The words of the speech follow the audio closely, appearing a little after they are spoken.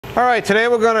All right, today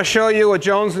we're going to show you a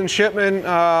Jones & Shipman.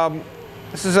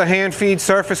 This is a hand feed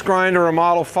surface grinder, a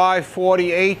model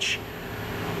 540H,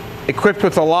 equipped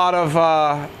with a lot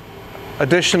of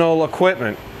additional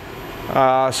equipment.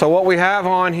 So what we have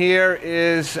on here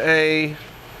is a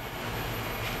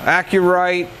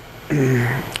Accurite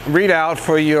readout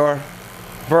for your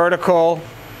vertical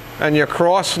and your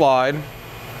cross slide.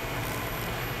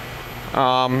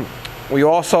 We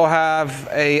also have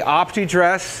a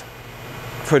OPTIDRESS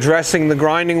for dressing the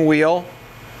grinding wheel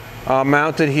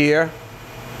mounted here.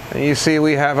 And you see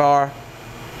we have our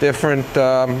different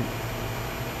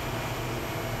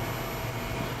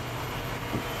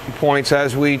points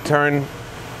as we turn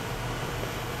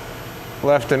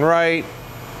left and right,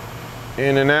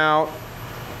 in and out,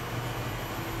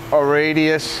 our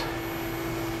radius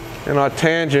and our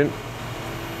tangent.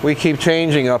 We keep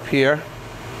changing up here.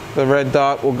 The red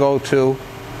dot will go to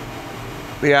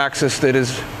the axis that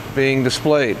is being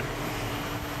displayed.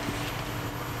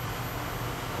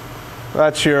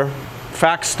 That's your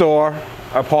FACTSTOR,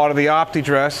 a part of the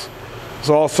OPTIDRESS. There's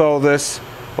also this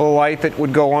little light that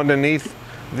would go underneath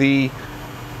the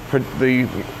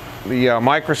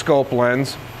microscope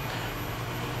lens.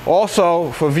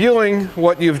 Also, for viewing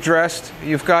what you've dressed,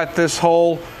 you've got this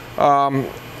whole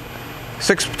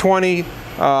 620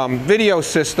 video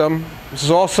system. This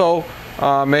is also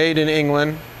made in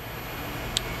England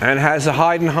and has a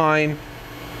Heidenhain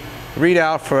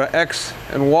readout for X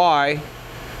and Y.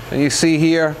 And you see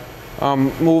here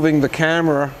moving the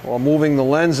camera or moving the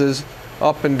lenses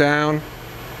up and down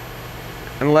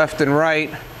and left and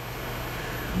right.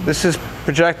 This is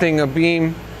projecting a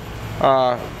beam.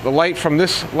 The light from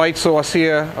this light source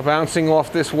here bouncing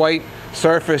off this white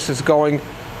surface is going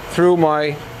through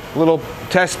my little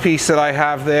test piece that I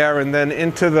have there and then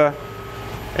into the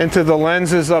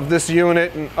lenses of this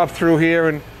unit and up through here,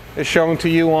 and is shown to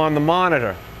you on the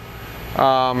monitor.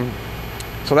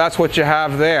 So that's what you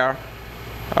have there.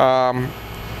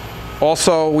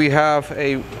 Also, we have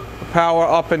a power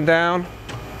up and down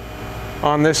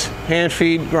on this hand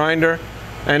feed grinder,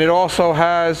 and it also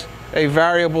has a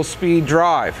variable speed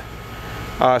drive.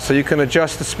 So you can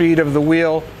adjust the speed of the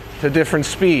wheel to different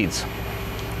speeds.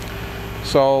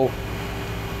 So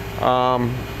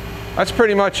that's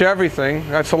pretty much everything.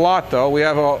 That's a lot though. We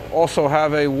have also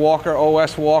have a Walker,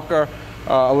 OS Walker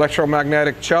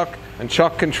electromagnetic chuck and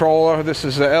chuck controller. This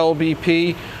is the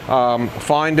LBP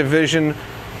fine division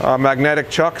magnetic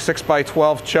chuck,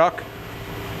 6x12 chuck.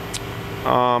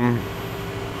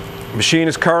 Machine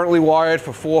is currently wired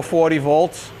for 440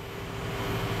 volts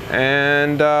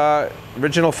and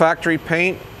original factory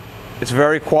paint. It's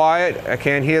very quiet. I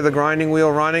can't hear the grinding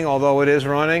wheel running, although it is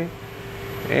running.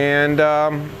 And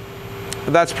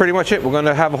that's pretty much it. We're going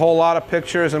to have a whole lot of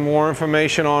pictures and more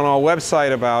information on our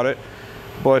website about it.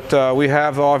 But we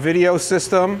have our video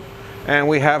system and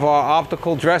we have our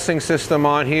optical dressing system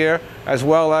on here, as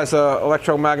well as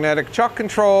electromagnetic chuck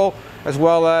control, as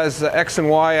well as X and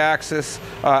Y axis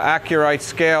Accurite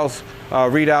scales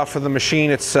readout for the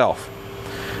machine itself.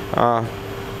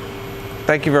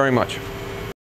 Thank you very much.